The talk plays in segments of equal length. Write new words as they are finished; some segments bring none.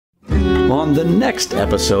on the next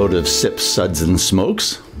episode of Sips, Suds, and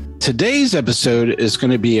Smokes. Today's episode is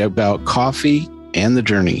going to be about coffee and the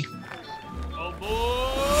journey.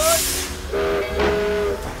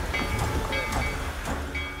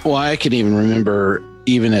 Well, I can even remember,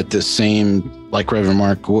 even at the same, like Reverend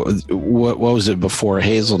Mark, what was it before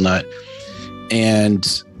hazelnut?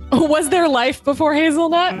 And was there life before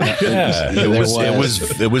hazelnut? Yeah,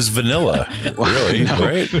 it was vanilla, really, no.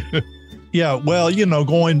 Right? Yeah, well,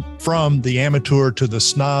 going from the amateur to the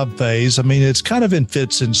snob phase, I mean, it's kind of in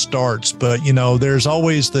fits and starts, but, there's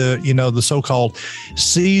always the so-called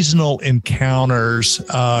seasonal encounters,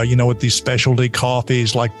 with these specialty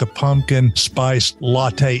coffees like the pumpkin spice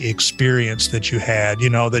latte experience that you had,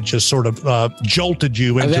 that just sort of jolted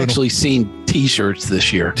you into. I've actually seen T-shirts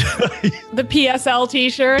this year. The PSL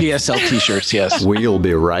T-shirts? PSL T-shirts, yes. We'll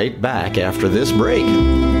be right back after this break.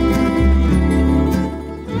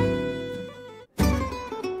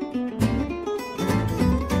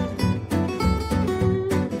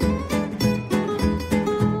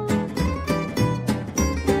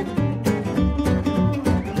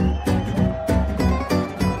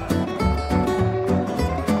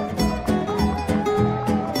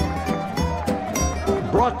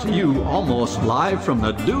 Brought to you almost live from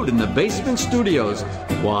the Dude in the Basement Studios.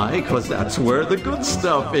 Why? Because that's where the good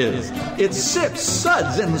stuff is. It's Sips,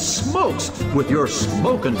 Suds, and Smokes with your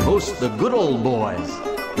smoking hosts, the good old boys.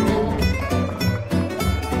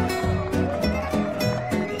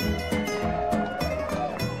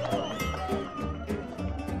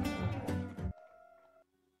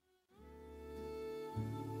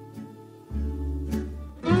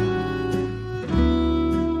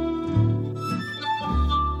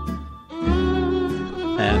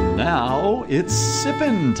 And now it's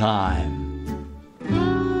sippin' time.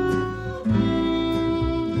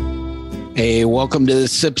 Hey, welcome to the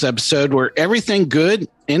Sips episode where everything good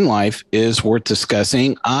in life is worth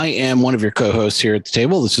discussing. I am one of your co-hosts here at the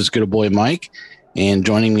table. This is good old boy Mike, and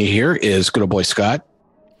joining me here is good old boy Scott.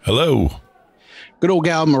 Hello. Good old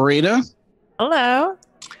gal Maryna. Hello.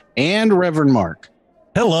 And Reverend Mark.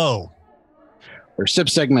 Hello. Our sip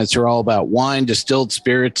segments are all about wine, distilled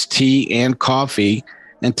spirits, tea, and coffee.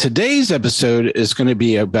 And today's episode is going to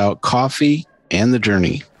be about coffee and the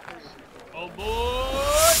journey. Oh, boy.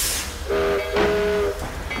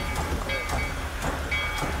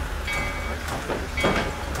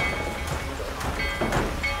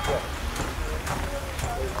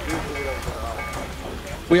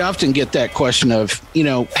 We often get that question of,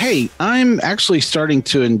 hey, I'm actually starting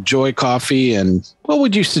to enjoy coffee, and what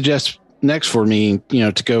would you suggest next for me,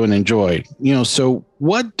 to go and enjoy? So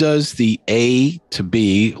what does the A to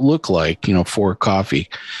B look like, for coffee?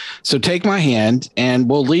 So take my hand and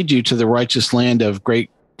we'll lead you to the righteous land of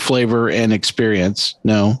great flavor and experience.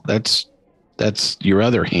 No, that's your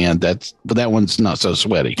other hand. But that one's not so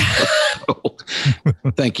sweaty.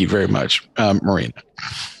 Thank you very much, Maryna.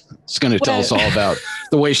 It's going to tell us all about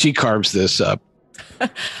the way she carves this up.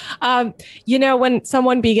 When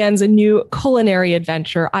someone begins a new culinary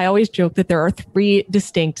adventure, I always joke that there are 3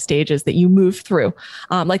 distinct stages that you move through,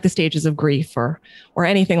 like the stages of grief or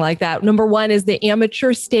anything like that. Number 1 is the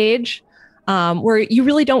amateur stage, where you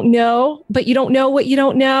really don't know, but you don't know what you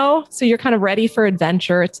don't know. So you're kind of ready for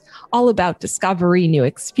adventure. It's all about discovery, new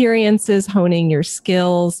experiences, honing your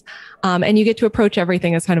skills. And you get to approach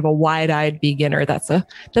everything as kind of a wide-eyed beginner. That's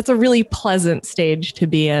a really pleasant stage to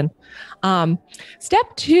be in.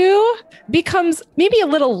 Step 2 becomes maybe a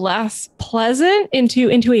little less pleasant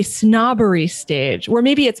into a snobbery stage, where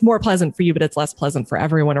maybe it's more pleasant for you, but it's less pleasant for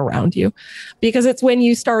everyone around you, because it's when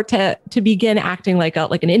you start to begin acting like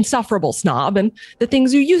an insufferable snob, and the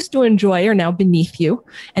things you used to enjoy are now beneath you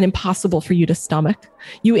and impossible for you to stomach.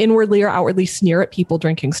 You inwardly or outwardly sneer at people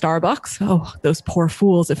drinking Starbucks. Oh, those poor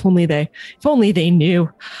fools! If only they knew.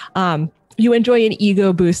 You enjoy an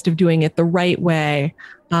ego boost of doing it the right way.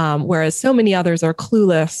 Whereas so many others are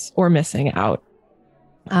clueless or missing out.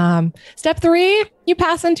 Step 3, you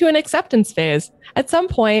pass into an acceptance phase. At some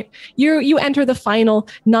point, you enter the final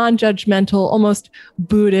non-judgmental, almost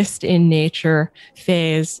Buddhist in nature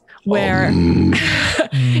phase, where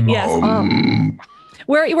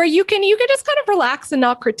where you can just kind of relax and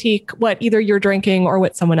not critique what either you're drinking or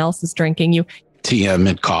what someone else is drinking. TM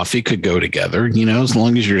and coffee could go together, as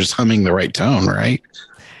long as you're just humming the right tone, right?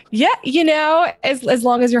 Yeah, as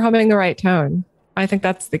long as you're humming the right tone, I think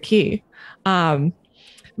that's the key. But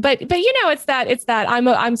it's that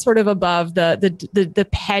I'm sort of above the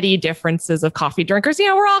petty differences of coffee drinkers.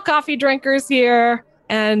 We're all coffee drinkers here,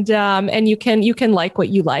 and you can like what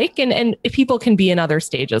you like, and if people can be in other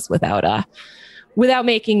stages without without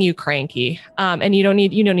making you cranky. And you don't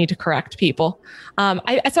need to correct people. So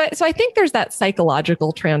I think there's that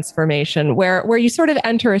psychological transformation where you sort of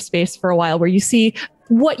enter a space for a while where you see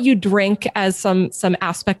what you drink as some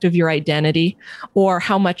aspect of your identity or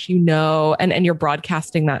how much you know, and you're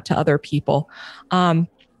broadcasting that to other people.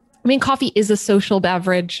 I mean, coffee is a social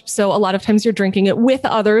beverage, so a lot of times you're drinking it with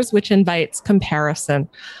others, which invites comparison.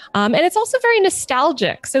 And it's also very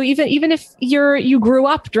nostalgic. So even if you grew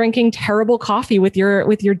up drinking terrible coffee with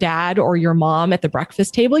your dad or your mom at the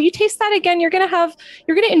breakfast table, you taste that again, you're going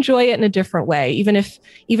to enjoy it in a different way, even if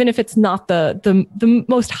it's not the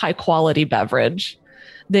most high quality beverage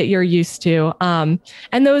that you're used to. And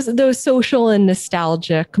those social and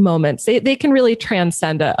nostalgic moments, they can really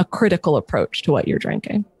transcend a critical approach to what you're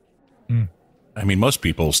drinking. I mean, most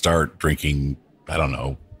people start drinking, I don't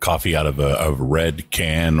know, coffee out of a red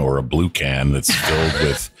can or a blue can that's filled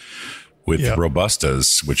with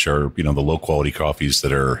Robustas, which are, the low quality coffees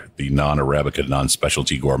that are the non-Arabica,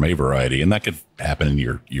 non-specialty gourmet variety. And that could happen in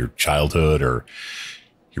your childhood, or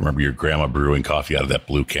you remember your grandma brewing coffee out of that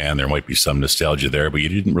blue can. There might be some nostalgia there, but you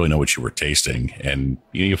didn't really know what you were tasting. And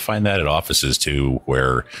you find that at offices too,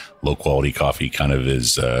 where low quality coffee kind of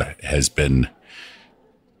has been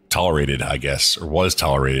tolerated, I guess, or was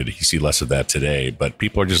tolerated. You see less of that today, but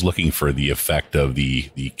people are just looking for the effect of the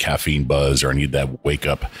caffeine buzz, or I need that wake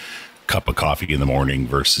up cup of coffee in the morning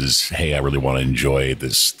versus, hey, I really want to enjoy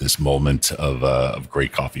this moment of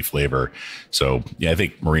great coffee flavor. So yeah, I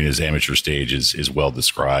think Maryna's amateur stage is well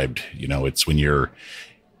described. It's when you're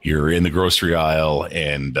in the grocery aisle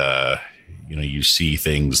and you see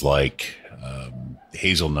things like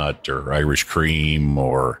hazelnut or Irish cream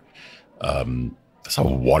or I saw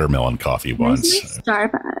watermelon coffee once.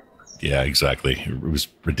 Starbucks. Yeah, exactly. It was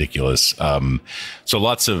ridiculous. So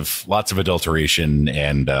lots of adulteration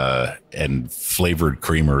and flavored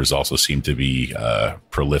creamers also seem to be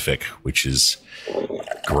prolific, which is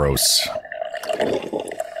gross.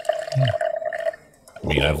 I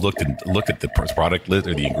mean, I've looked at the product list,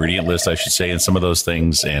 or the ingredient list, I should say, in some of those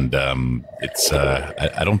things, and it's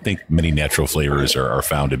I don't think many natural flavors are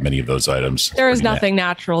found in many of those items. There is nothing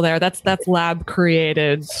natural there. That's lab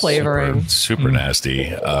created flavoring. Super nasty.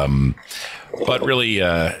 But really,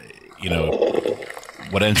 what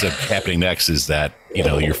ends up happening next is that,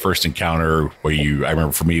 your first encounter where I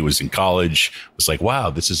remember for me, it was in college. It was like, wow,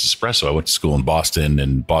 this is espresso. I went to school in Boston,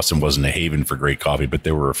 and Boston wasn't a haven for great coffee, but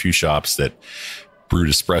there were a few shops that brewed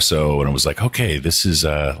espresso, and it was like, okay, this is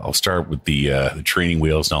I'll start with the training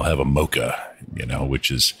wheels, and I'll have a mocha,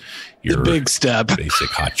 which is your the big step, basic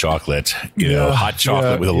hot chocolate, hot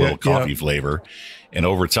chocolate with a little coffee flavor. And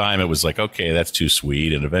over time it was like, okay, that's too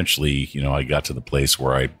sweet. And eventually, I got to the place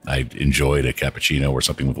where I enjoyed a cappuccino or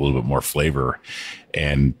something with a little bit more flavor.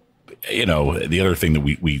 And the other thing that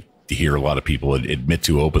we hear a lot of people admit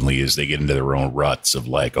to openly is they get into their own ruts of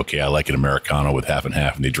like, okay, I like an Americano with half and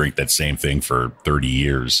half, and they drink that same thing for 30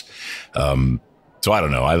 years. So I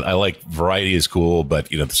don't know. I like variety is cool, but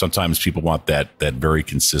sometimes people want that very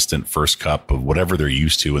consistent first cup of whatever they're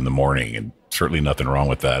used to in the morning, and certainly nothing wrong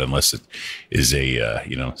with that, unless it is a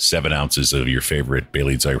 7 ounces of your favorite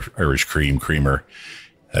Bailey's Irish creamer.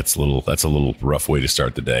 That's a little rough way to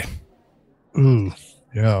start the day. Ooh,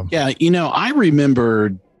 yeah. Yeah, I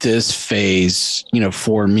remember this phase,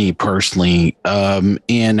 for me personally,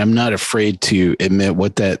 and I'm not afraid to admit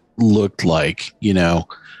what that looked like.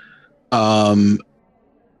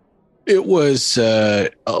 It was a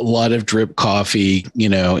lot of drip coffee,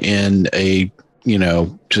 in a,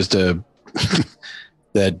 just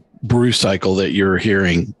that brew cycle that you're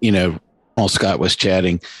hearing, while Scott was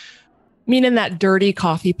chatting. I mean, in that dirty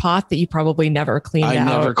coffee pot that you probably never cleaned out. I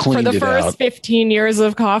never cleaned it out. For the first 15 years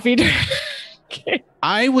of coffee.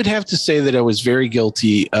 I would have to say that I was very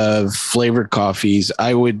guilty of flavored coffees.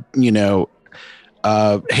 I would,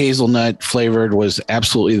 hazelnut flavored was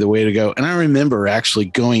absolutely the way to go. And I remember actually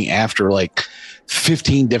going after like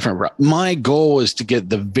 15 different. My goal was to get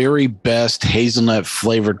the very best hazelnut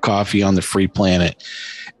flavored coffee on the free planet.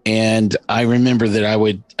 And I remember that I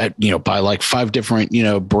would, buy like 5 different,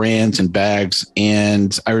 brands and bags.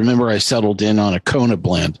 And I remember I settled in on a Kona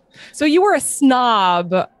blend. So you were a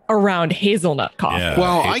snob around hazelnut coffee. Yeah,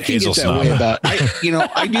 well, I can get that way about,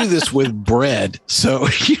 I do this with bread. So,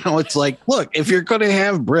 it's like, look, if you're going to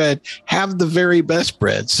have bread, have the very best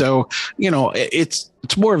bread. So, it's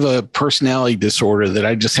more of a personality disorder that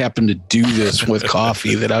I just happen to do this with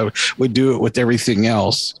coffee, that I would do it with everything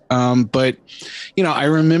else. But, I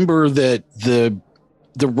remember that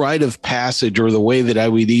the rite of passage, or the way that I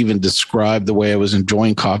would even describe the way I was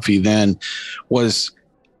enjoying coffee then, was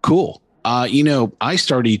cool. I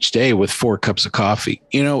start each day with 4 cups of coffee.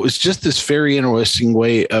 It was just this very interesting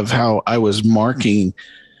way of how I was marking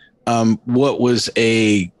what was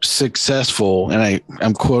a successful, and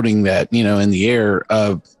I'm quoting that, in the air,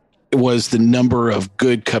 it was the number of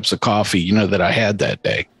good cups of coffee, that I had that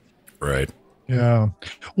day. Right. Yeah.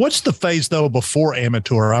 What's the phase though before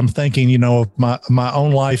amateur? I'm thinking, of my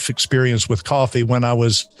own life experience with coffee when I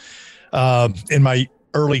was in my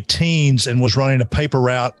early teens and was running a paper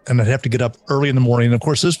route, and I'd have to get up early in the morning. And of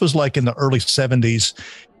course, this was like in the early 70s.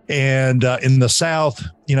 And in the South,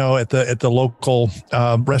 at the local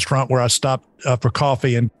restaurant where I stopped for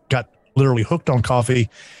coffee and got literally hooked on coffee,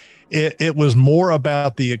 it was more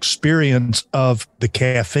about the experience of the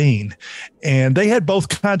caffeine. And they had both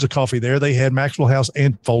kinds of coffee there. They had Maxwell House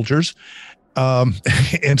and Folgers.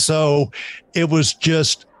 And so it was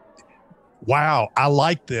just, wow, I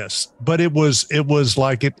like this. But it was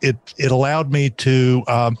like it allowed me to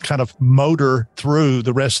kind of motor through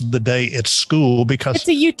the rest of the day at school, because it's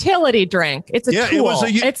a utility drink. It's a tool.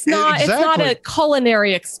 It's not a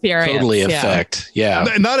culinary experience. Totally effect. Yeah.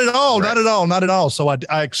 Not at all. Right. Not at all. So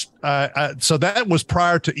so that was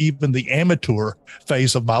prior to even the amateur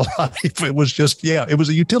phase of my life. It was just, it was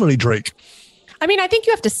a utility drink. I mean, I think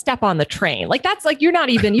you have to step on the train. Like that's like, you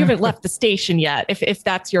haven't left the station yet if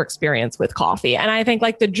that's your experience with coffee. And I think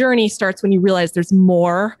like the journey starts when you realize there's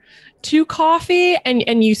more to coffee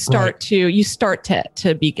and you start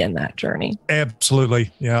to begin that journey.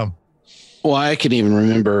 Absolutely. Yeah. Well, I can even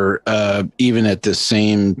remember even at the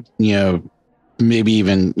same, maybe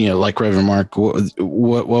even, like Reverend Mark,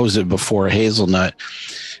 what was it before hazelnut?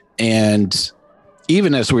 And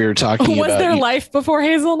even as we were talking was about, there life before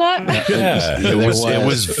hazelnut? Yeah,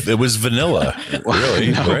 it was vanilla,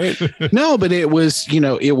 really, no, right? No, but it was,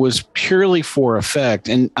 it was purely for effect.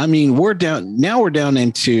 And I mean, we're down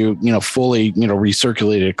into, fully,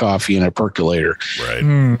 recirculated coffee in a percolator. Right.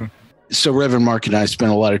 Mm. So Reverend Mark and I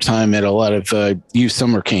spent a lot of time at a lot of youth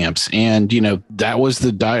summer camps. And, that was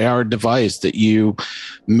the die-hard device that you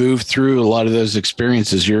move through a lot of those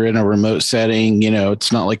experiences. You're in a remote setting.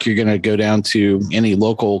 It's not like you're going to go down to any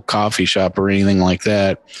local coffee shop or anything like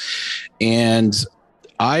that. And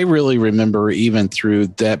I really remember even through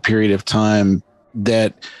that period of time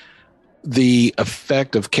that the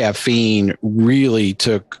effect of caffeine really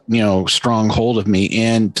took, strong hold of me,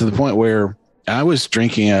 and to the point where I was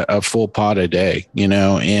drinking a full pot a day,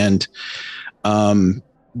 and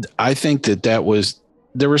I think there was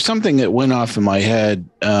something that went off in my head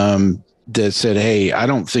that said, hey, I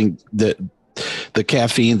don't think that the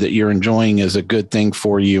caffeine that you're enjoying is a good thing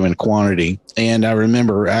for you in quantity. And I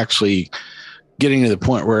remember actually getting to the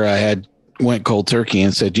point where I went cold turkey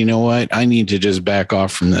and said, you know what, I need to just back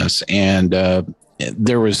off from this. And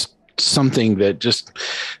there was something that just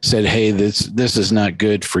said, hey, this is not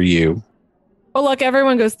good for you. Well, look,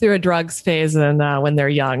 everyone goes through a drugs phase when they're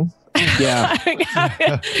young. Yeah.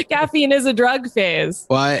 Caffeine is a drug phase.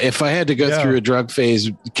 Well, if I had to go through a drug phase,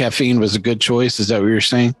 caffeine was a good choice. Is that what you're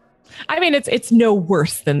saying? I mean, it's no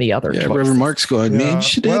worse than the other. Yeah, Reverend Mark's going, man, you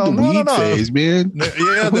should have the weed phase, man. Yeah,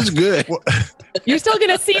 that was good. You're still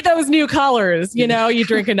going to see those new colors. You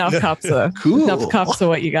drink enough cups of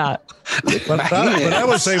what you got. But I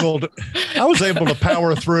was able to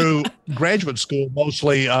power through graduate school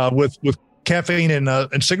mostly with caffeine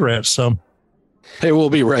and cigarettes. So, hey, we'll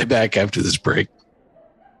be right back after this break.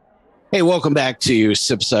 Hey, welcome back to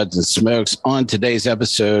Sip, Suds, and Smokes. On today's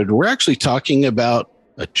episode, we're actually talking about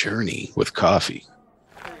a journey with coffee.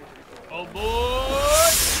 Oh boy!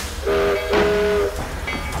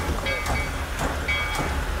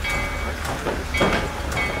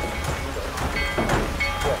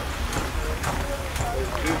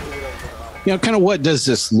 Kind of what does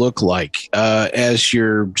this look like as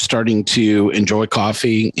you're starting to enjoy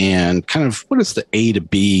coffee, and kind of what is the A to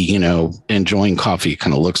B, enjoying coffee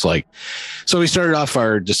kind of looks like. So we started off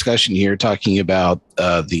our discussion here talking about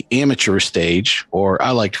the amateur stage, or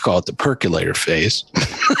I like to call it the percolator phase.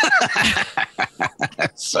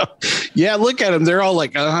 So, yeah, look at them. They're all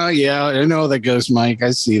like, yeah, I know how that goes, Mike.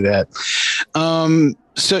 I see that.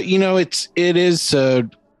 So, it is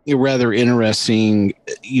rather interesting,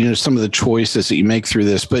 some of the choices that you make through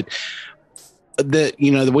this, but the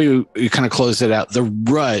way we kind of close it out, the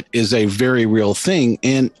rut is a very real thing.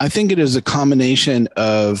 And I think it is a combination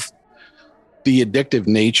of the addictive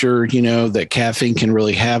nature, that caffeine can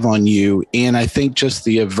really have on you. And I think just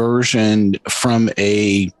the aversion from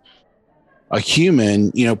a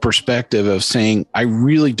human, perspective of saying, I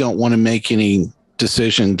really don't want to make any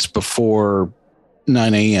decisions before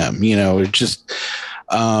 9 a.m. It just,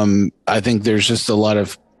 I think there's just a lot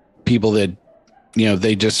of people that,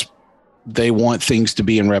 they just they want things to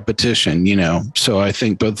be in repetition, So I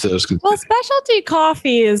think both of those can. Well, specialty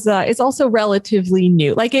coffee is also relatively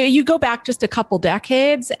new. Like you go back just a couple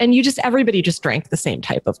decades and everybody just drank the same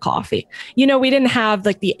type of coffee. We didn't have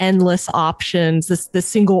like the endless options, the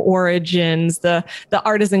single origins, the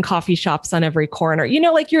artisan coffee shops on every corner.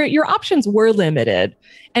 Like your options were limited,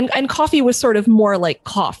 and coffee was sort of more like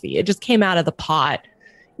coffee. It just came out of the pot.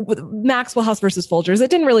 With Maxwell House versus Folgers, it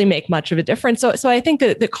didn't really make much of a difference. So I think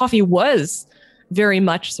that the coffee was very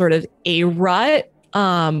much sort of a rut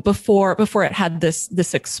before it had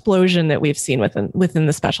this explosion that we've seen within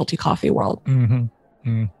the specialty coffee world. Mm-hmm.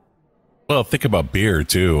 Mm-hmm. Well, think about beer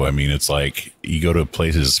too. I mean, it's like you go to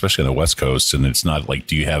places, especially on the West Coast, and it's not like,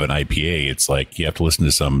 do you have an IPA? It's like you have to listen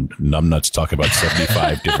to some numbnuts talk about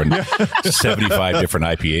 75 different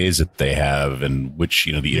IPAs that they have, and which,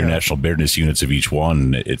 the international bitterness units of each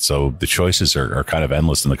one. So the choices are kind of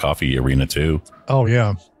endless in the coffee arena too. Oh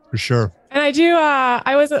yeah, for sure. And I do.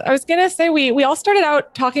 I was gonna say we all started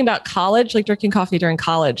out talking about college, like drinking coffee during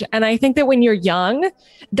college. And I think that when you're young,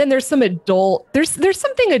 then there's something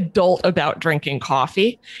adult about drinking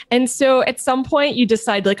coffee. And so at some point you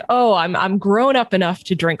decide like, oh, I'm grown up enough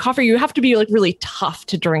to drink coffee. You have to be like really tough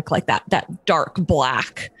to drink like that dark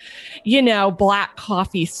black, black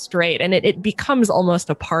coffee straight. And it becomes almost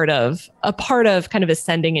a part of kind of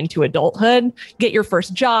ascending into adulthood. Get your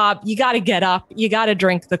first job, you got to get up, you got to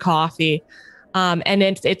drink the coffee. And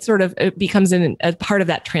it becomes a part of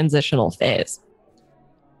that transitional phase.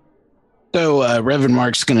 So Reverend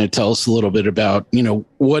Mark's going to tell us a little bit about,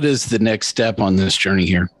 what is the next step on this journey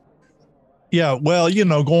here? Yeah, well,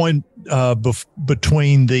 going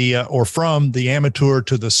between or from the amateur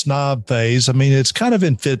to the snob phase, I mean, it's kind of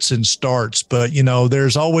in fits and starts, but,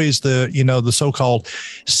 there's always the so-called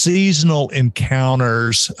seasonal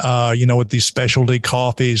encounters, with these specialty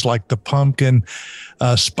coffees like the pumpkin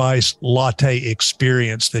spice latte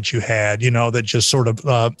experience that you had, that just sort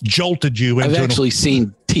of jolted you into. I've actually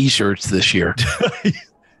seen T-shirts this year.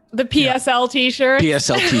 The PSL t-shirt.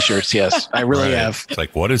 PSL t-shirts, yes. I really have. It's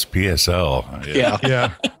like, what is PSL?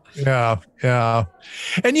 Yeah.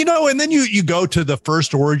 And, and then you go to the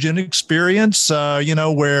first origin experience,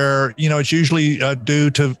 where, it's usually due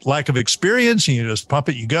to lack of experience, and you just pump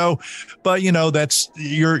it, you go. But, that's,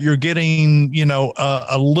 you're getting,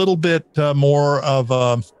 a little bit more of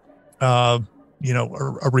a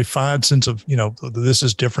refined sense of, this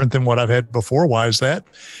is different than what I've had before. Why is that?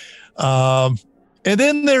 And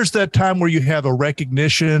then there's that time where you have a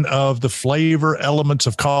recognition of the flavor elements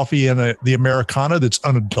of coffee and the Americana that's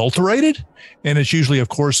unadulterated. And it's usually, of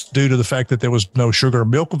course, due to the fact that there was no sugar or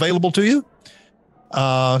milk available to you.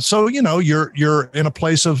 So, you're in a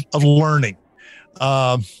place of learning.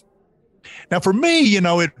 Now, for me,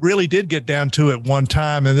 it really did get down to it one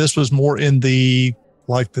time. And this was more in the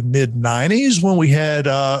mid 90s when we had,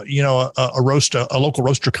 a local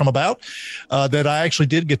roaster come about, that I actually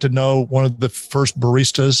did get to know one of the first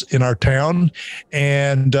baristas in our town,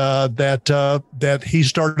 and that he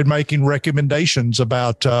started making recommendations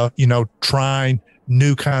about, trying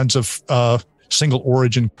new kinds of single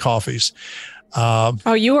origin coffees.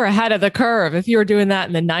 You were ahead of the curve. If you were doing that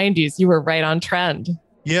in the 90s, you were right on trend.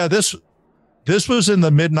 Yeah, This was in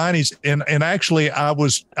the mid 90s. And actually I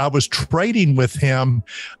was trading with him,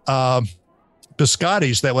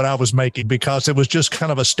 biscottis that what I was making, because it was just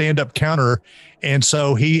kind of a stand-up counter. And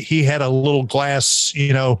so he had a little glass,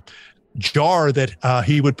 jar that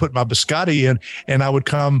he would put my biscotti in, and I would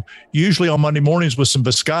come usually on Monday mornings with some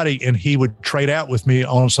biscotti, and he would trade out with me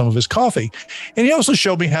on some of his coffee. And he also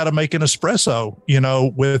showed me how to make an espresso,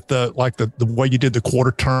 with the way you did the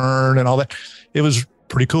quarter turn and all that. It was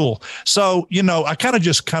pretty cool. So, I kind of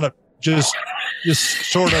just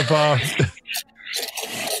sort of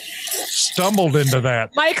stumbled into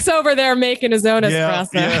that. Mike's over there making his own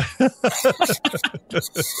espresso. Yeah.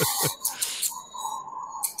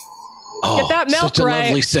 Get that milk such a right.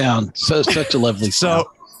 lovely sound. Such a lovely sound.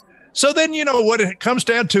 So then, what it comes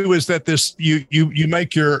down to is that you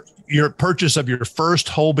make your purchase of your first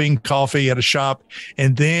whole bean coffee at a shop,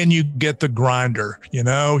 and then you get the grinder, you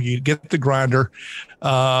get the grinder,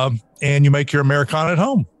 and you make your Americana at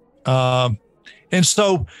home. And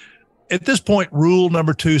so at this point, rule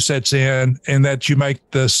number 2 sets in, and that you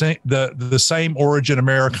make the same origin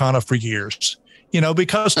Americana for years.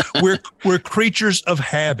 Because we're creatures of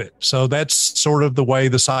habit. So that's sort of the way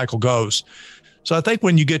the cycle goes. So I think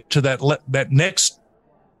when you get to that next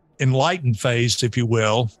enlightened phase, if you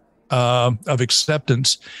will, of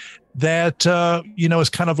acceptance, that, is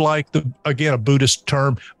kind of like a Buddhist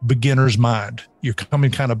term, beginner's mind. You're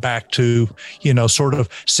coming kind of back to, sort of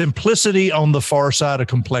simplicity on the far side of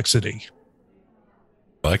complexity.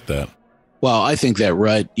 I like that. Well, I think that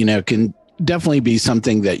rut, can definitely be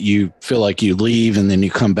something that you feel like you leave and then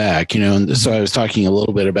you come back, and so I was talking a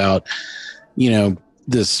little bit about,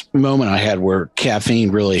 this moment I had where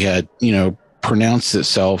caffeine really had, pronounced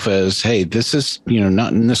itself as, hey, this is,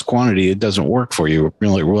 not in this quantity. It doesn't work for you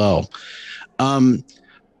really well.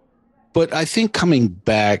 But I think coming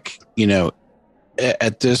back,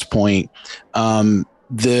 at this point,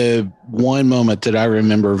 the one moment that I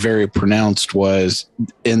remember very pronounced was,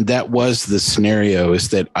 and that was the scenario, is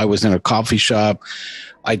that I was in a coffee shop.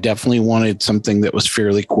 I definitely wanted something that was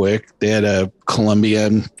fairly quick. They had a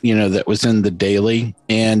Colombian, that was in the daily,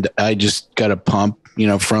 and I just got a pump,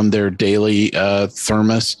 from their daily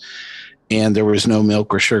thermos, and there was no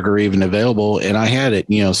milk or sugar even available. And I had it,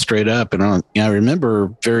 straight up. And I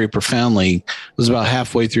remember very profoundly, it was about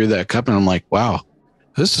halfway through that cup, and I'm like, wow,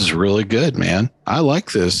 this is really good, man. I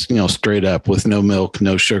like this, straight up with no milk,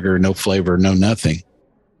 no sugar, no flavor, no nothing.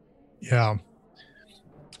 Yeah.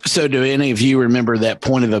 So do any of you remember that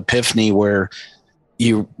point of epiphany where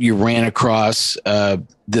you ran across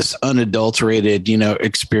this unadulterated,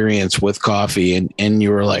 experience with coffee, and you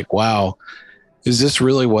were like, wow, is this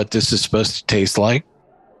really what this is supposed to taste like?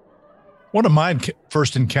 One of my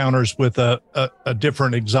first encounters with a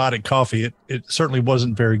different exotic coffee, it certainly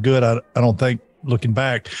wasn't very good. I don't think, looking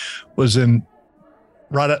back, was in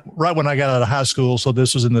right when I got out of high school. So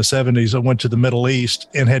this was in the 70s. I went to the Middle East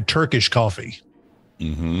and had Turkish coffee.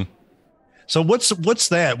 Mm-hmm. So what's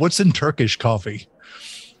that? What's in Turkish coffee?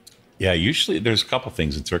 Yeah, usually there's a couple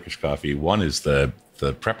things in Turkish coffee. One is the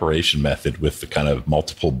preparation method with the kind of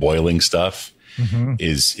multiple boiling stuff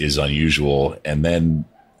is unusual. And then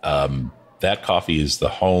that coffee is the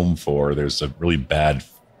home for, there's a really bad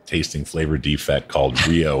tasting flavor defect called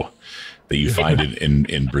Rio that you find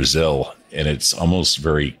in Brazil. And it's almost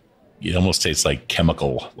it almost tastes like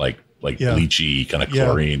chemical, like bleachy kind of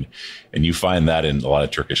chlorine. And you find that in a lot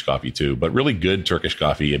of Turkish coffee too, but really good Turkish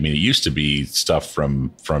coffee. I mean, it used to be stuff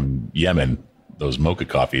from Yemen, those mocha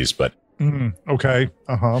coffees, but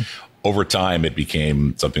over time it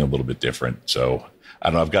became something a little bit different. So I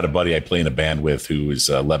don't know. I've got a buddy I play in a band with who is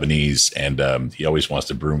Lebanese, and he always wants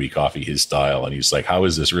to brew me coffee his style. And he's like, how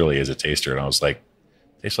is this really as a taster? And I was like,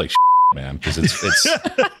 it tastes like shit, man, because it's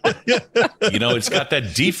it's got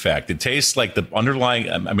that defect. It tastes like the underlying.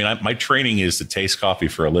 I mean, my training is to taste coffee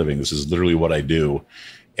for a living. This is literally what I do,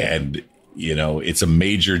 and it's a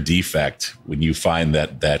major defect when you find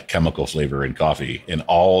that chemical flavor in coffee. And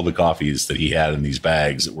all the coffees that he had in these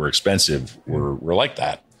bags that were expensive were like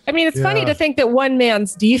that. I mean, it's funny to think that one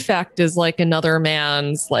man's defect is like another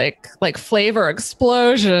man's like flavor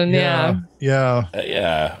explosion. Yeah.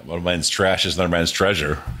 One man's trash is another man's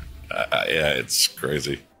treasure. It's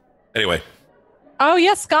crazy. Anyway. Oh,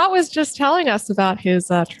 yeah. Scott was just telling us about his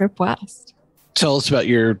trip west. Tell us about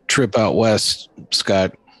your trip out west,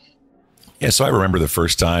 Scott. Yeah. So I remember the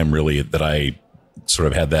first time really that I sort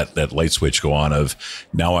of had that light switch go on of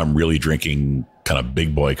now I'm really drinking kind of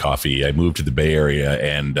big boy coffee. I moved to the Bay Area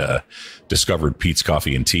and discovered Pete's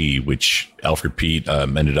Coffee and Tea, which Alfred Pete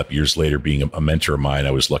ended up years later being a mentor of mine.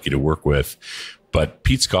 I was lucky to work with. But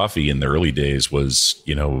Pete's Coffee in the early days was,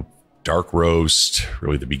 dark roast,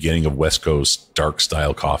 really the beginning of West Coast dark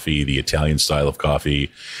style coffee, the Italian style of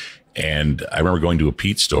coffee. And I remember going to a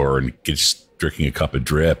Pete store and just drinking a cup of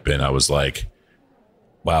drip. And I was like,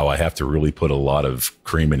 wow, I have to really put a lot of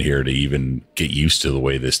cream in here to even get used to the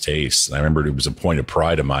way this tastes. And I remember it was a point of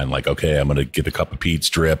pride of mine, like, okay, I'm going to get a cup of Pete's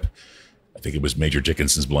drip. I think it was Major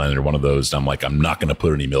Dickinson's blend or one of those. And I'm like, I'm not going to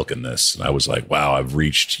put any milk in this. And I was like, wow, I've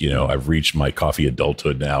reached my coffee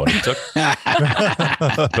adulthood now. And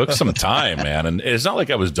it took some time, man. And it's not like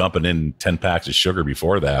I was dumping in 10 packs of sugar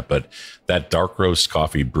before that, but that dark roast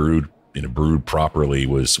coffee brewed properly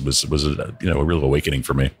was a real awakening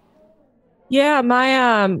for me. Yeah,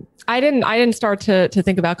 I didn't start to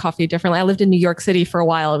think about coffee differently. I lived in New York City for a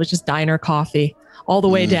while. It was just diner coffee all the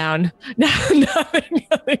way down, nothing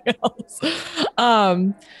else.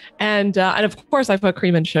 And of course I put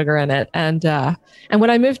cream and sugar in it. And when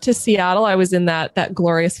I moved to Seattle, I was in that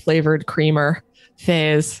glorious flavored creamer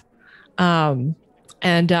phase. And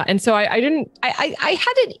so I had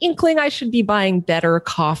an inkling I should be buying better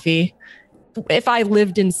coffee if I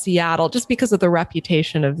lived in Seattle, just because of the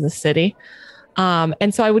reputation of the city.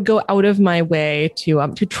 And so I would go out of my way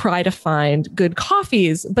to try to find good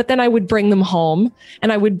coffees, but then I would bring them home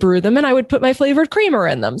and I would brew them and I would put my flavored creamer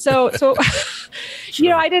in them. So,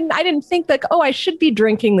 sure. I didn't think like, oh, I should be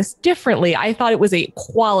drinking this differently. I thought it was a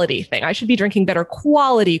quality thing. I should be drinking better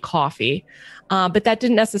quality coffee. But that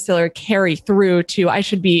didn't necessarily carry through to I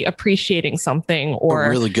should be appreciating something or a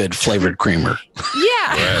really good flavored creamer.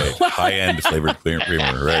 Yeah. Right. High-end flavored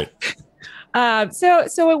creamer. Right.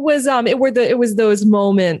 So it was those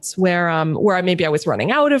moments where maybe I was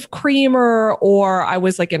running out of creamer, or I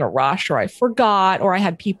was like in a rush, or I forgot, or I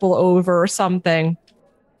had people over or something.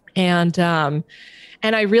 And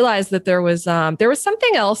I realized that there was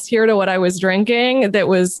something else here to what I was drinking that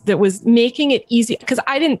was making it easy, because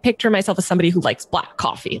I didn't picture myself as somebody who likes black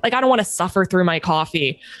coffee. Like, I don't want to suffer through my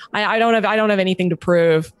coffee. I don't have anything to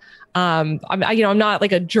prove. I'm not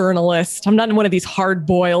like a journalist. I'm not in one of these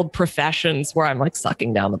hard-boiled professions where I'm like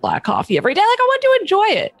sucking down the black coffee every day. Like, I want to enjoy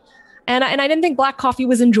it. And I didn't think black coffee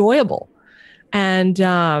was enjoyable. And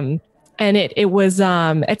it was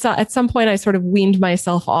at some point I sort of weaned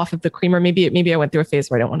myself off of the creamer. Maybe I went through a phase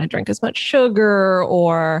where I don't want to drink as much sugar,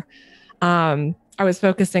 or I was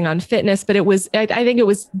focusing on fitness. But I think it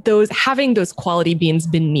was having those quality beans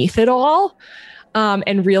beneath it all,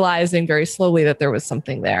 and realizing very slowly that there was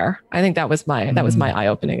something there. I think that was my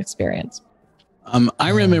eye-opening experience. I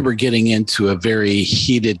remember getting into a very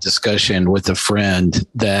heated discussion with a friend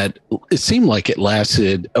that it seemed like it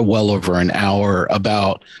lasted well over an hour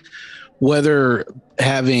about whether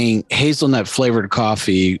having hazelnut flavored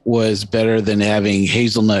coffee was better than having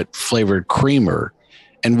hazelnut flavored creamer,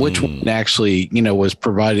 and which one actually, was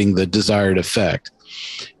providing the desired effect.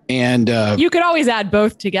 And you could always add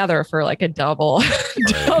both together for like a double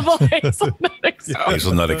hazelnut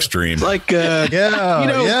extreme. Like,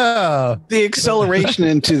 the acceleration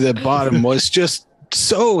into the bottom was just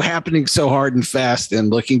happening so hard and fast. And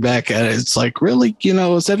looking back at it, it's like, really,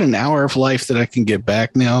 is that an hour of life that I can get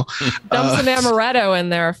back now? Dump some amaretto in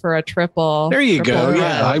there for a triple. There you go. Red.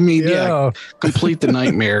 Yeah. I mean, complete the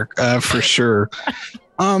nightmare for sure.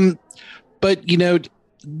 But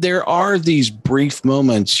there are these brief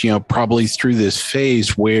moments, probably through this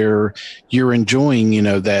phase where you're enjoying,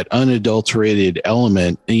 that unadulterated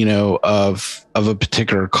element, of a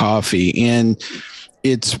particular coffee. And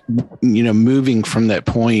it's, moving from that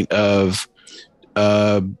point of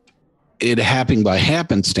it happening by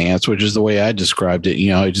happenstance, which is the way I described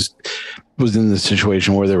it. I just was in the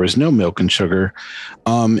situation where there was no milk and sugar,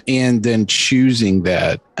 and then choosing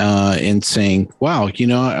that and saying, wow,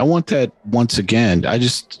 I want that once again.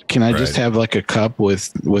 Just have like a cup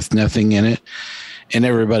with nothing in it? And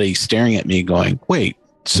everybody staring at me going, wait,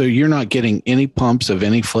 so you're not getting any pumps of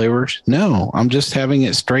any flavors? No, I'm just having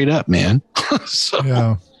it straight up, man.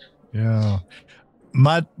 Yeah.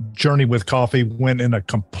 My journey with coffee went in a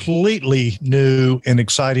completely new and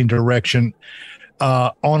exciting direction,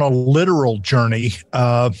 on a literal journey,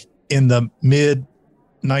 in the mid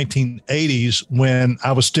 1980s, when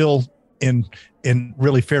I was still in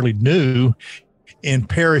really fairly new in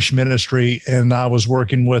parish ministry. And I was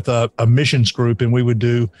working with a missions group, and we would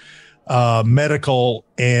do medical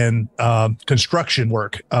and construction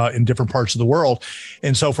work in different parts of the world.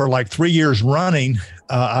 And so for like 3 years running,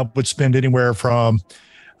 I would spend anywhere from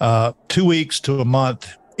 2 weeks to a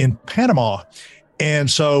month in Panama.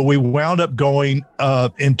 And so we wound up going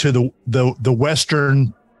into the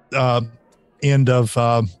western end of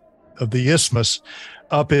the isthmus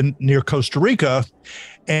up in near Costa Rica.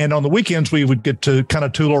 And on the weekends, we would get to kind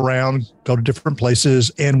of tool around, go to different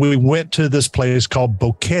places. And we went to this place called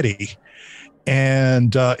Boquete.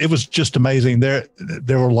 And it was just amazing. There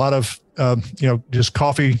were a lot of, just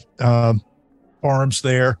coffee farms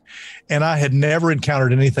there. And I had never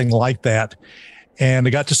encountered anything like that. And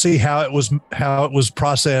I got to see how it was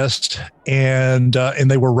processed, and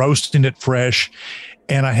they were roasting it fresh.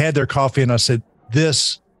 And I had their coffee, and I said,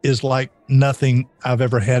 this is like nothing I've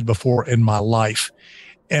ever had before in my life.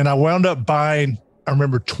 And I wound up buying, I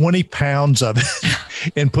remember, 20 pounds of it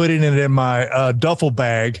and putting it in my duffel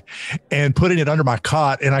bag and putting it under my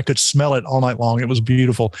cot, and I could smell it all night long. It was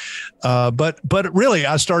beautiful. But really,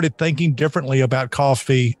 I started thinking differently about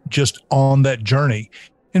coffee just on that journey.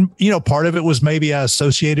 And, part of it was maybe I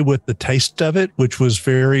associated with the taste of it, which was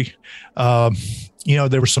very, there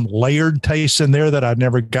were some layered tastes in there that I'd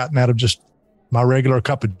never gotten out of just my regular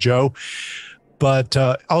cup of Joe. But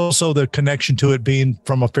also the connection to it being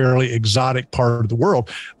from a fairly exotic part of the world.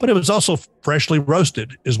 But it was also freshly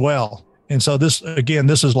roasted as well. And so this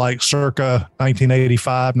is like circa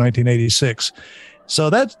 1985, 1986. So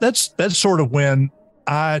that's sort of when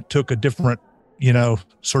I took a different,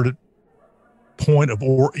 sort of point of,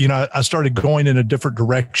 I started going in a different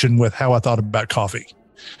direction with how I thought about coffee.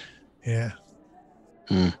 Yeah.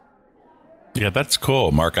 Yeah, that's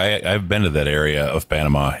cool, Mark. I've been to that area of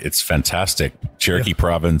Panama. It's fantastic. Cherokee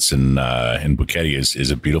Province and Boquete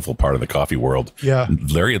is a beautiful part of the coffee world. Yeah,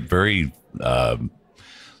 very, very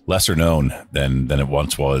lesser known than it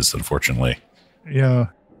once was, unfortunately. Yeah.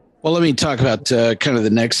 Well, let me talk about kind of the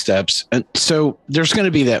next steps. And so there's going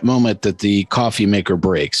to be that moment that the coffee maker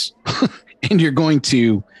breaks. and you're going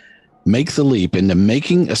to make the leap into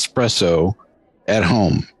making espresso at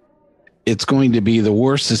home, it's going to be the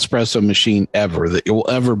worst espresso machine ever that you'll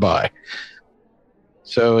ever buy.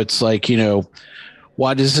 So it's like,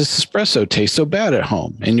 why does this espresso taste so bad at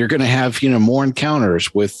home? And you're going to have, more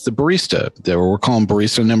encounters with the barista that we're calling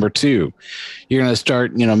barista number 2. You're going to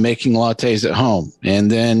start, making lattes at home. And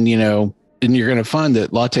then, and you're going to find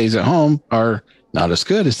that lattes at home are not as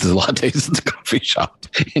good as the lattes at the coffee shop.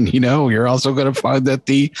 And, you're also going to find that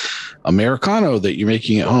the Americano that you're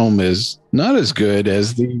making at home is not as good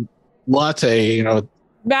as the latte,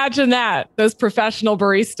 Imagine that. Those professional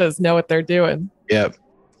baristas know what they're doing. Yep.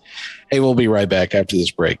 Hey, we'll be right back after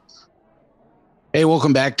this break. Hey,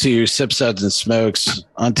 welcome back to Sips, Suds, and Smokes.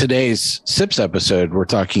 On today's Sips episode, we're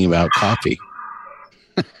talking about coffee.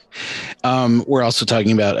 We're also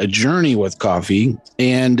talking about a journey with coffee.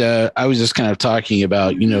 And I was just kind of talking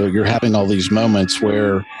about, you're having all these moments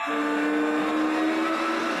where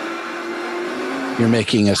you're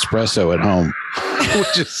making espresso at home.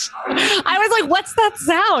 Which is, I was like, what's that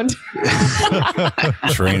sound?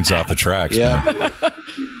 Trains off the tracks. Yeah.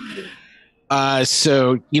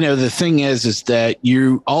 So, the thing is that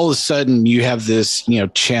you all of a sudden you have this,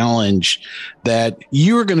 challenge that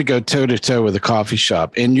you are going to go toe to toe with a coffee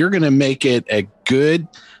shop and you're going to make it a good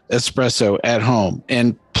espresso at home.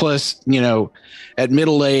 And plus, at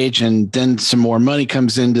middle age and then some more money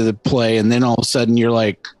comes into the play. And then all of a sudden you're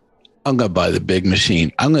like, I'm going to buy the big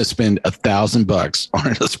machine. I'm going to spend $1,000 on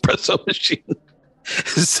an espresso machine.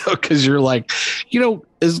 So, cause you're like,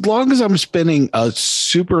 as long as I'm spending a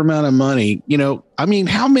super amount of money,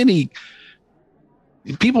 how many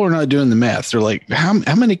people are not doing the math? They're like, how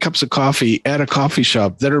many cups of coffee at a coffee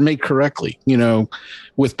shop that are made correctly,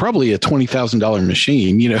 with probably a $20,000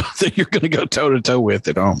 machine, that you're going to go toe to toe with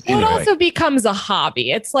at home. Well, anyway. It also becomes a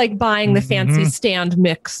hobby. It's like buying the fancy stand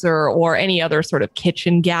mixer or any other sort of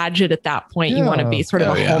kitchen gadget at that point. Yeah. You want to be sort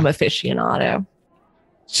of a home aficionado.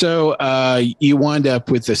 So you wind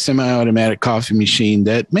up with a semi-automatic coffee machine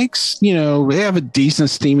that makes, they have a decent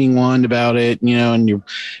steaming wand about it, and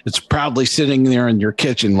it's proudly sitting there in your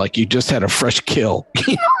kitchen like you just had a fresh kill.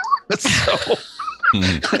 So,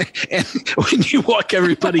 and when you walk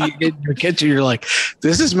everybody in your kitchen, you're like,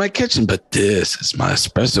 this is my kitchen, but this is my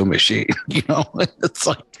espresso machine. It's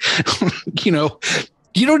like,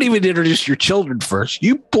 you don't even introduce your children first.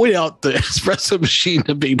 You point out the espresso machine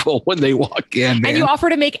to people when they walk in. And you offer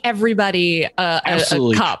to make everybody a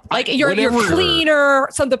cup. Like your cleaner,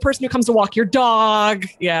 the person who comes to walk your dog.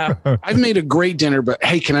 Yeah. I've made a great dinner, but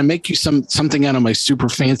hey, can I make you something out of my super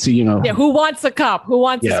fancy, Yeah. Who wants a cup? Who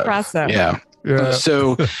wants espresso? Yeah. Yeah.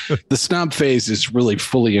 So the snob phase is really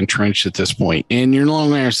fully entrenched at this point. And you're no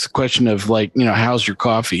longer asked the question of like, how's your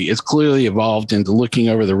coffee? It's clearly evolved into looking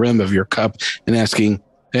over the rim of your cup and asking,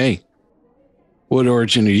 hey, what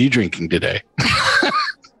origin are you drinking today?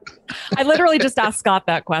 I literally just asked Scott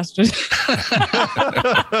that question.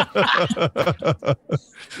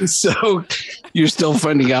 So you're still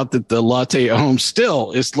finding out that the latte at home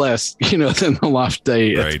still is less, than the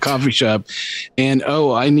latte at the coffee shop. And,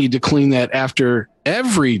 I need to clean that after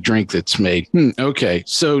every drink that's made. Okay.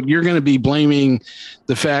 So you're going to be blaming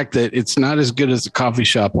the fact that it's not as good as the coffee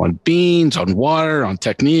shop on beans, on water, on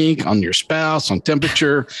technique, on your spouse, on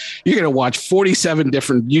temperature. You're going to watch 47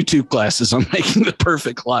 different YouTube classes on making the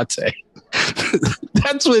perfect latte.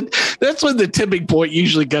 That's when the tipping point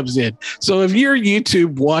usually comes in. So if your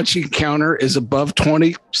YouTube watching counter is above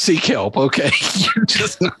 20, seek help. Okay. You're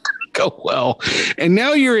just not going to go well. And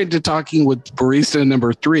now you're into talking with barista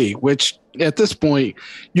number 3, which at this point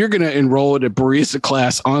you're going to enroll in a barista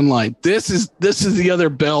class online. This is the other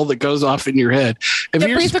bell that goes off in your head. If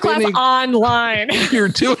you're barista class online, you're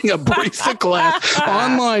doing a barista class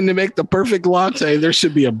online to make the perfect latte. There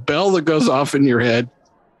should be a bell that goes off in your head.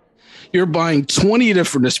 You're buying 20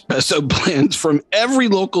 different espresso blends from every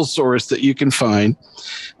local source that you can find.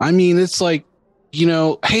 I mean, it's like,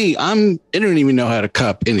 hey, I don't even know how to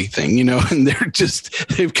cup anything, and they've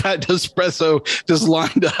got espresso just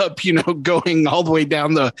lined up, going all the way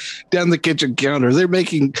down the kitchen counter. They're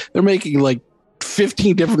making like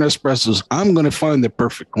 15 different espressos. I'm going to find the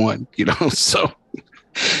perfect one, so,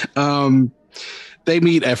 they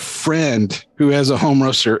meet a friend who has a home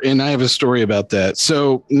roaster, and I have a story about that.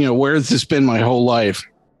 So, where has this been my whole life?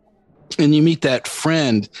 and you meet that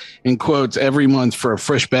friend in quotes every month for a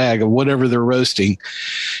fresh bag of whatever they're roasting.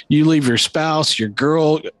 You leave your spouse, your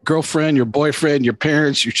girlfriend, your boyfriend, your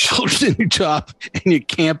parents, your children, your job, and you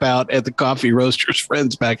camp out at the coffee roaster's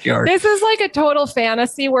friend's backyard. This is like a total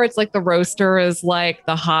fantasy where it's like the roaster is like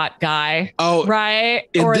the hot guy. Oh, right.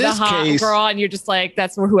 Or the hot girl. And you're just like,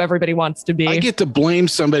 that's who everybody wants to be. I get to blame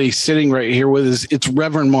somebody sitting right here with us. It's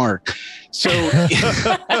Reverend Mark. So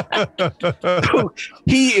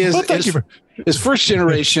he is his first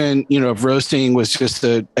generation, of roasting was just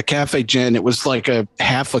a cafe gen. It was like a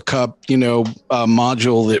half a cup,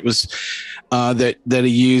 module that was that he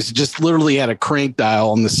used. Just literally had a crank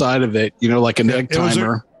dial on the side of it, like an egg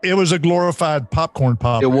timer. It was a glorified popcorn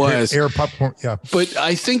pop. It was air popcorn. Yeah. But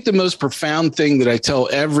I think the most profound thing that I tell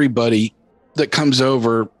everybody that comes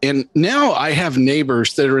over, and now I have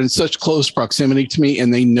neighbors that are in such close proximity to me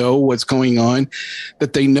and they know what's going on,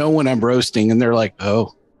 that they know when I'm roasting and they're like,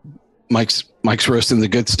 oh, Mike's roasting the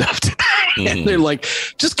good stuff today. And they're like,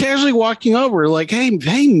 just casually walking over like, hey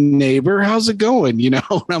neighbor, how's it going? And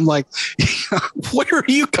I'm like, where are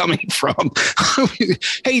you coming from?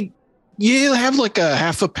 Hey, you have like a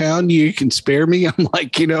half a pound you can spare me? I'm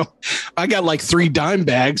like, I got like 3 dime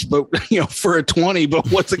bags, but for a 20,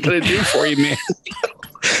 but what's it going to do for you, man?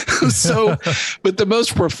 So, but the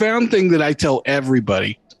most profound thing that I tell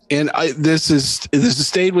everybody, and this has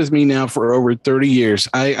stayed with me now for over 30 years.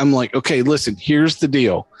 I'm like, okay, listen, here's the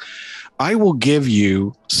deal. I will give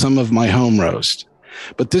you some of my home roast,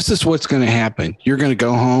 but this is what's going to happen. You're going to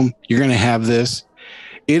go home. You're going to have this.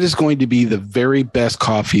 It is going to be the very best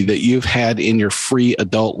coffee that you've had in your free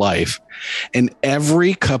adult life. And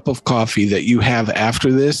every cup of coffee that you have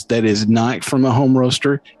after this that is not from a home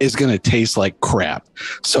roaster is going to taste like crap.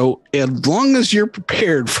 So as long as you're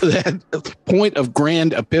prepared for that point of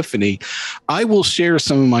grand epiphany, I will share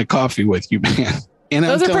some of my coffee with you, man. And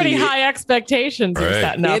those are pretty high expectations you're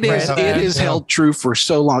setting up. It is held true for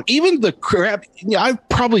so long. Even the crap, I've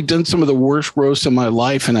probably done some of the worst roasts in my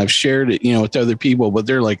life, and I've shared it, with other people. But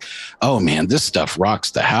they're like, "Oh man, this stuff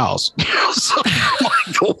rocks the house." So I'm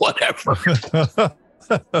like, whatever.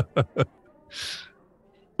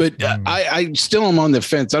 But I still am on the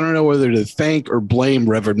fence. I don't know whether to thank or blame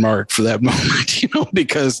Reverend Mark for that moment,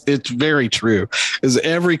 because it's very true. Because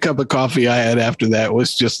every cup of coffee I had after that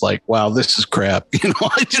was just like, wow, this is crap.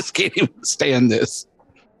 I just can't even stand this.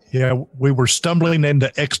 Yeah, we were stumbling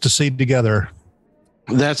into ecstasy together.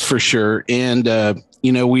 That's for sure. And,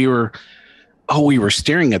 we were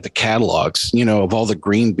staring at the catalogs, of all the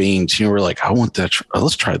green beans. We're like, I want that.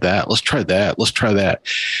 Let's try that. Let's try that. Let's try that.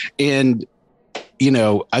 And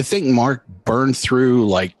I think Mark burned through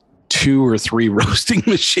like 2 or 3 roasting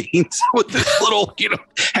machines with this little,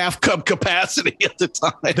 half cup capacity at the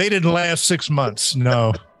time. They didn't last 6 months.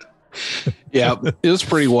 No. Yeah, it was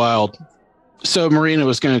pretty wild. So Maryna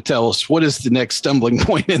was going to tell us, what is the next stumbling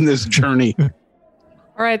point in this journey? All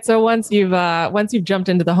right. So once you've jumped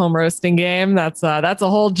into the home roasting game, that's a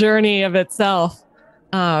whole journey of itself.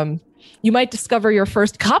 You might discover your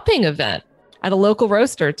first cupping event at a local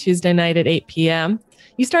roaster Tuesday night at 8 p.m.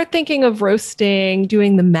 You start thinking of roasting,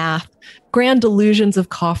 doing the math, grand delusions of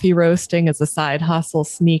coffee roasting as a side hustle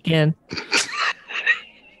sneak in.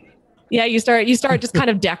 Yeah, you start just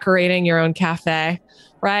kind of decorating your own cafe,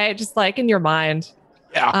 right? Just like in your mind.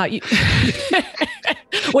 Yeah.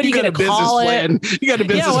 What are you going to call it? You got a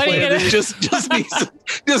business plan. It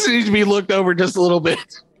just needs to be looked over just a little bit.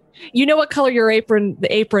 You know what color the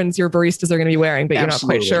aprons your baristas are going to be wearing, but you're not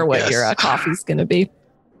quite sure what your coffee's going to be.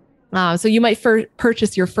 So you might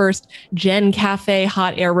purchase your first Gen Cafe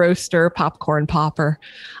hot air roaster popcorn popper.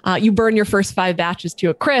 You burn your first 5 batches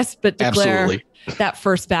to a crisp, but declare that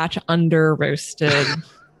first batch under roasted,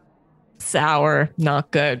 sour,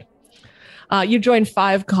 not good. You join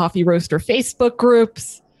 5 coffee roaster Facebook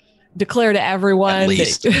groups. Declare to everyone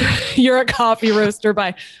that you're a coffee roaster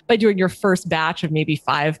by doing your first batch of maybe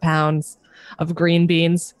 5 pounds of green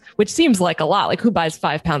beans, which seems like a lot. Like, who buys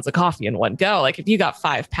 5 pounds of coffee in one go? Like, if you got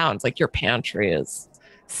 5 pounds, like, your pantry is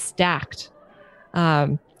stacked.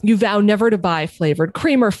 You vow never to buy flavored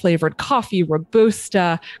cream or flavored coffee,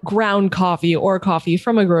 Robusta, ground coffee, or coffee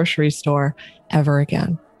from a grocery store ever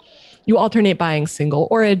again. You alternate buying single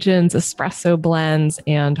origins, espresso blends,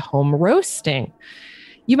 and home roasting.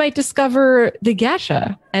 You might discover the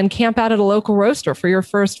geisha and camp out at a local roaster for your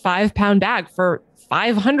first 5-pound bag for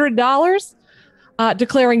 $500,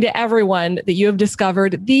 declaring to everyone that you have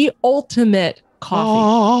discovered the ultimate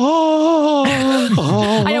coffee.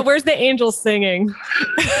 I know. Where's the angel singing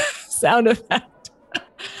sound effect?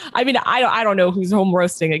 I mean, I don't know who's home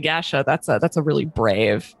roasting a geisha. That's a really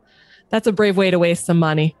brave That's a brave way to waste some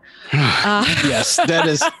money. Yes, that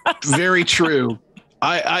is very true.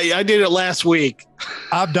 I did it last week.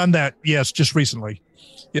 I've done that. Yes, just recently.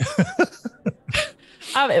 Yeah.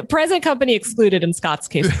 Present company excluded in Scott's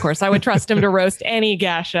case, of course. I would trust him to roast any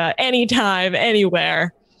geisha, anytime,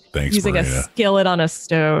 anywhere. Thanks, using Maryna. a skillet on a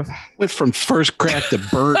stove. Went from first crack to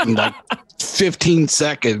burnt in like 15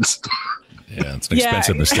 seconds. Yeah, it's an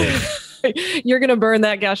expensive mistake. You're going to burn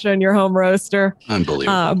that geisha in your home roaster.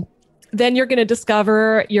 Unbelievable. Then you're going to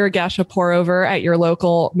discover your geisha pour over at your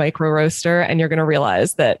local micro roaster, and you're going to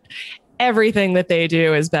realize that everything that they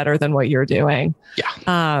do is better than what you're doing.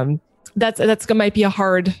 Yeah. That's might be a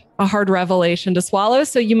hard revelation to swallow.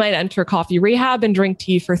 So you might enter coffee rehab and drink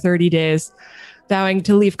tea for 30 days, vowing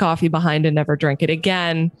to leave coffee behind and never drink it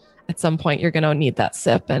again. At some point, you're going to need that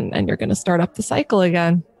sip, and you're going to start up the cycle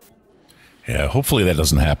again. Yeah, hopefully that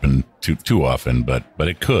doesn't happen too often, but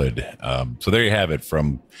it could. So there you have it,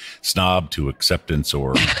 from snob to acceptance,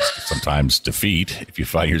 or sometimes defeat if you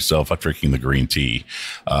find yourself out drinking the green tea.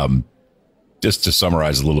 Just to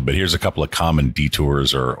summarize a little bit, here's a couple of common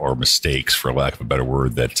detours or mistakes, for lack of a better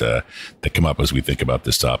word, that come up as we think about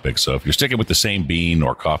this topic. So if you're sticking with the same bean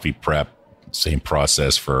or coffee prep, same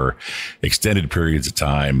process for extended periods of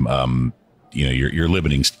time, you're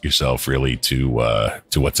limiting yourself really to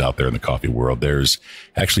what's out there in the coffee world. There's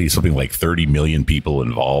actually something like 30 million people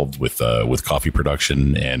involved with coffee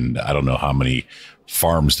production, and I don't know how many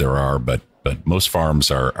farms there are, but most farms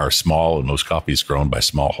are small, and most coffee is grown by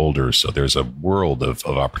small holders. So there's a world of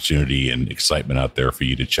opportunity and excitement out there for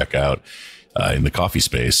you to check out in the coffee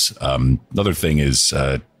space. Another thing is,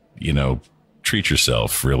 treat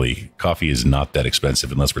yourself. Really, coffee is not that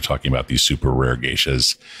expensive unless we're talking about these super rare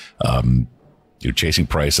geishas. Chasing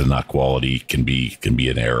price and not quality can be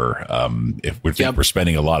an error. If we're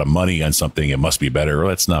spending a lot of money on something, it must be better. Well,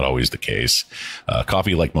 that's not always the case.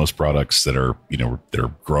 Coffee, like most products that are they're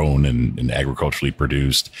grown and agriculturally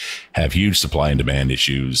produced, have huge supply and demand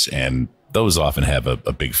issues, and those often have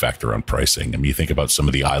a big factor on pricing. I mean, you think about some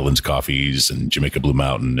of the islands coffees and Jamaica Blue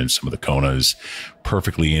Mountain and some of the Konas,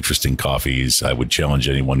 perfectly interesting coffees. I would challenge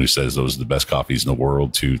anyone who says those are the best coffees in the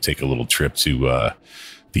world to take a little trip to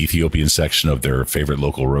the Ethiopian section of their favorite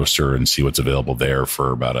local roaster and see what's available there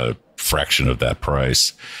for about a fraction of that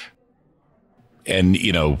price. And,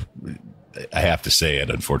 I have to say it,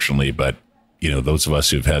 unfortunately, but, those of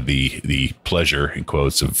us who've had the pleasure, in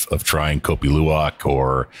quotes, of trying Kopi Luwak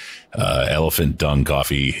or elephant dung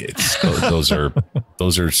coffee, those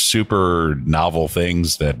are super novel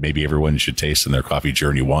things that maybe everyone should taste in their coffee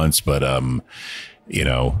journey once. But,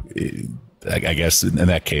 I guess in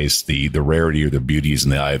that case, the rarity or the beauty is in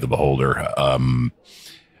the eye of the beholder.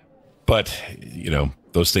 But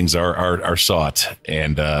those things are sought,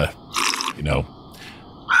 and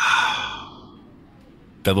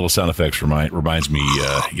that little sound effects reminds me,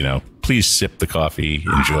 please sip the coffee,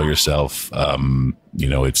 enjoy yourself.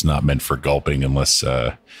 It's not meant for gulping unless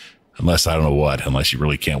I don't know what, unless you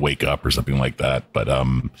really can't wake up or something like that. But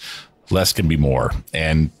less can be more.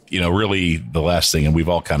 And, really the last thing, and we've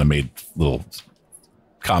all kind of made little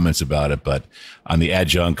comments about it, but on the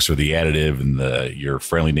adjuncts or the additive and your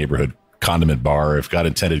friendly neighborhood condiment bar, if God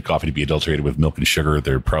intended coffee to be adulterated with milk and sugar,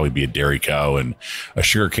 there'd probably be a dairy cow and a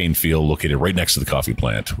sugarcane field located right next to the coffee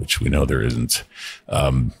plant, which we know there isn't.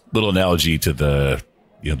 Little analogy to the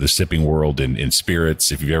sipping world in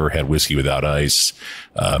spirits. If you've ever had whiskey without ice,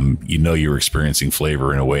 you're experiencing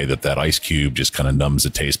flavor in a way that ice cube just kind of numbs the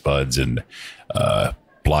taste buds and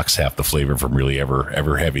blocks half the flavor from really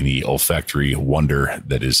ever having the olfactory wonder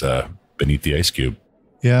that is beneath the ice cube.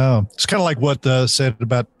 Yeah. It's kind of like what said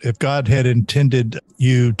about if God had intended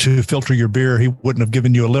you to filter your beer, he wouldn't have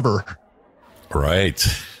given you a liver. Right.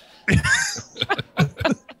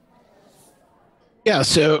 Yeah.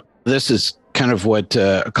 So this is kind of what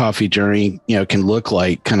a coffee journey, can look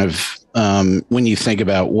like, kind of when you think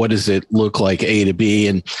about what does it look like A to B.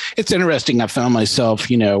 And it's interesting. I found myself,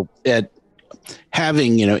 at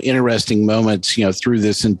having, interesting moments, through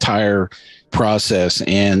this entire process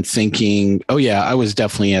and thinking, oh yeah, I was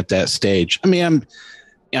definitely at that stage. I mean,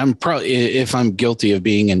 I'm probably, if I'm guilty of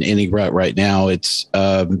being in any rut right now, it's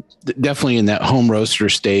definitely in that home roaster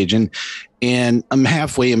stage. And I'm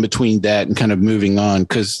halfway in between that and kind of moving on,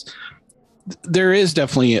 because there is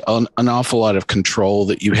definitely an awful lot of control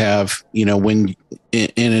that you have, and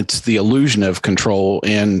it's the illusion of control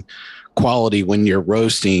and quality when you're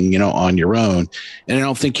roasting, on your own. And I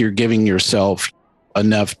don't think you're giving yourself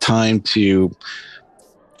enough time to,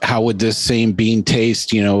 how would this same bean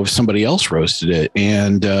taste, if somebody else roasted it?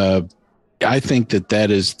 And I think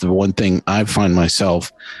that is the one thing I find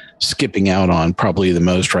myself skipping out on probably the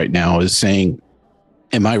most right now, is saying,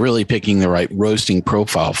 am I really picking the right roasting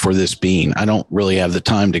profile for this bean? I don't really have the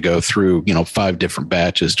time to go through, 5 different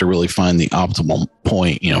batches to really find the optimal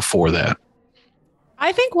point, for that.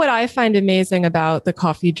 I think what I find amazing about the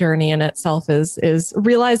coffee journey in itself is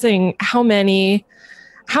realizing how many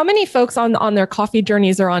folks on their coffee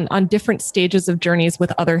journeys are on different stages of journeys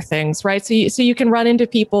with other things, right? So you can run into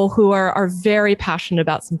people who are very passionate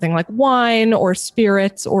about something like wine or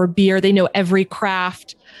spirits or beer. They know every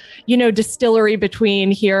craft, distillery between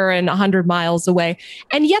here and 100 miles away.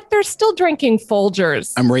 And yet they're still drinking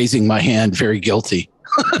Folgers. I'm raising my hand, very guilty.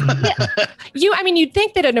 You'd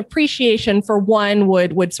think that an appreciation for one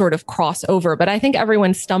would sort of cross over, but I think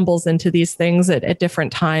everyone stumbles into these things at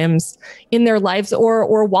different times in their lives,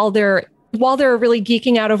 or while they're really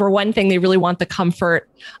geeking out over one thing, they really want the comfort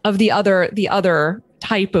of the other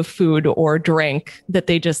type of food or drink that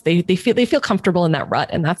they feel comfortable in that rut,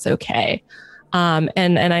 and that's okay. And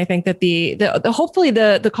I think that hopefully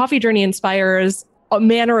the coffee journey inspires a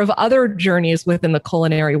manner of other journeys within the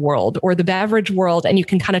culinary world or the beverage world, and you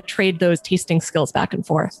can kind of trade those tasting skills back and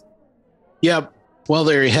forth. Yeah. Well,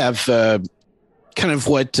 there you have kind of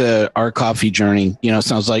what our coffee journey,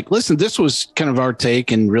 sounds like. Listen, this was kind of our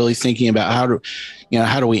take and really thinking about how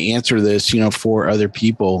do we answer this, for other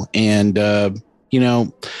people. And, I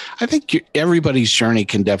think everybody's journey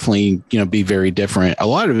can definitely, be very different. A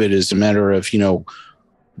lot of it is a matter of,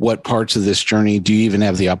 what parts of this journey do you even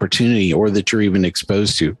have the opportunity or that you're even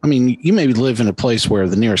exposed to? I mean, you may live in a place where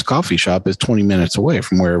the nearest coffee shop is 20 minutes away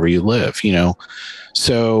from wherever you live,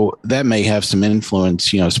 so that may have some influence,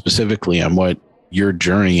 specifically on what your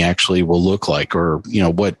journey actually will look like, or,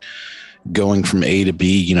 what going from A to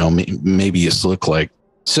B, maybe it's look like.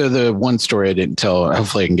 So the one story I didn't tell,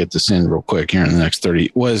 hopefully I can get this in real quick here in the next 30,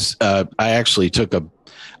 was I actually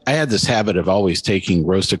I had this habit of always taking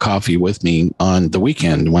roasted coffee with me on the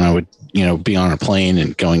weekend when I would, be on a plane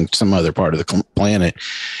and going some other part of the planet.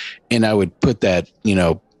 And I would put that,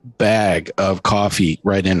 bag of coffee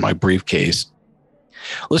right in my briefcase.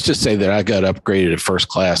 Let's just say that I got upgraded to first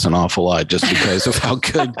class an awful lot just because of how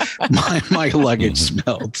good my luggage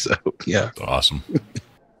smelled. So, yeah. That's awesome.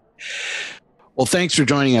 Well, thanks for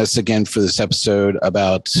joining us again for this episode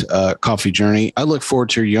about Coffee Journey. I look forward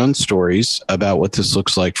to your own stories about what this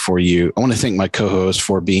looks like for you. I want to thank my co-host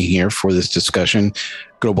for being here for this discussion.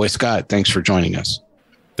 Good old boy Scott, thanks for joining us.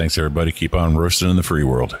 Thanks, everybody. Keep on roasting in the free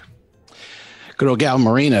world. Good old gal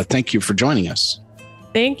Maryna, thank you for joining us.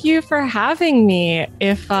 Thank you for having me.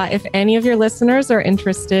 If any of your listeners are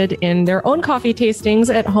interested in their own coffee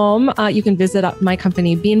tastings at home, you can visit my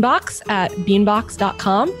company BeanBox at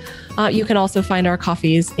beanbox.com. You can also find our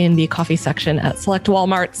coffees in the coffee section at select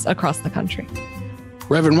Walmarts across the country.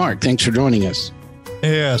 Reverend Mark, thanks for joining us.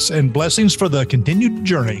 Yes, and blessings for the continued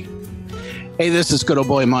journey. Hey, this is good old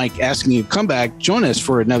boy Mike asking you to come back, join us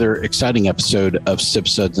for another exciting episode of Sip,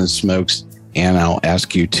 Suds, and Smokes, and I'll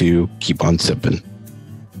ask you to keep on sipping.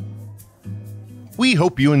 We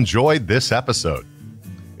hope you enjoyed this episode.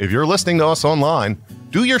 If you're listening to us online,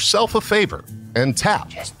 do yourself a favor and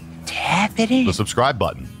tap it in. The subscribe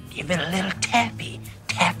button. Give it a little tappy.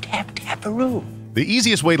 Tap-a-roo. The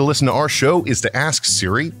easiest way to listen to our show is to ask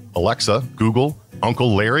Siri, Alexa, Google,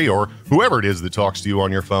 Uncle Larry, or whoever it is that talks to you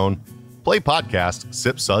on your phone, play podcast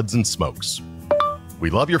Sip, Suds, and Smokes.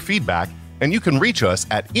 We love your feedback, and you can reach us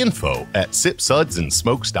at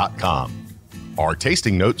info@sipsudsandsmokes.com. Our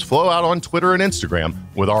tasting notes flow out on Twitter and Instagram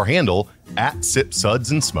with our handle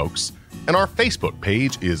 @SipSudsAndSmokes, and our Facebook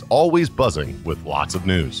page is always buzzing with lots of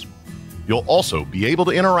news. You'll also be able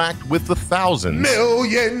to interact with the thousands,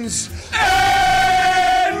 millions,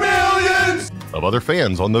 and millions of other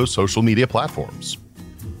fans on those social media platforms.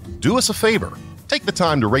 Do us a favor. Take the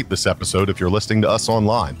time to rate this episode if you're listening to us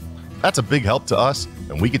online. That's a big help to us,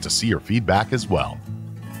 and we get to see your feedback as well.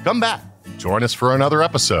 Come back, join us for another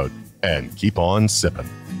episode, and keep on sipping.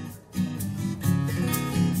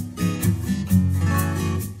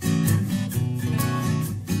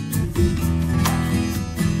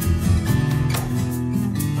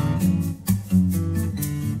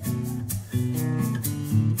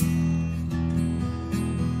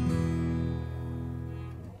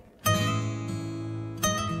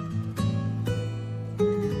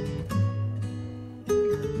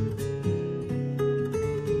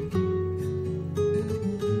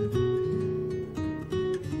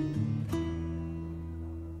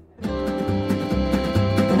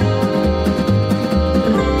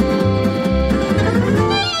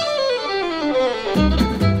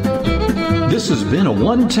 This has been a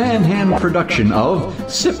One Tan Hand production of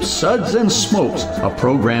Sip, Suds, and Smokes, a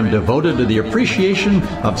program devoted to the appreciation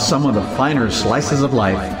of some of the finer slices of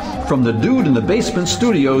life. from the Dude in the Basement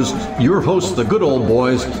Studios, your hosts, the Good Old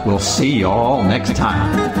Boys, will see y'all next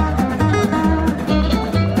time.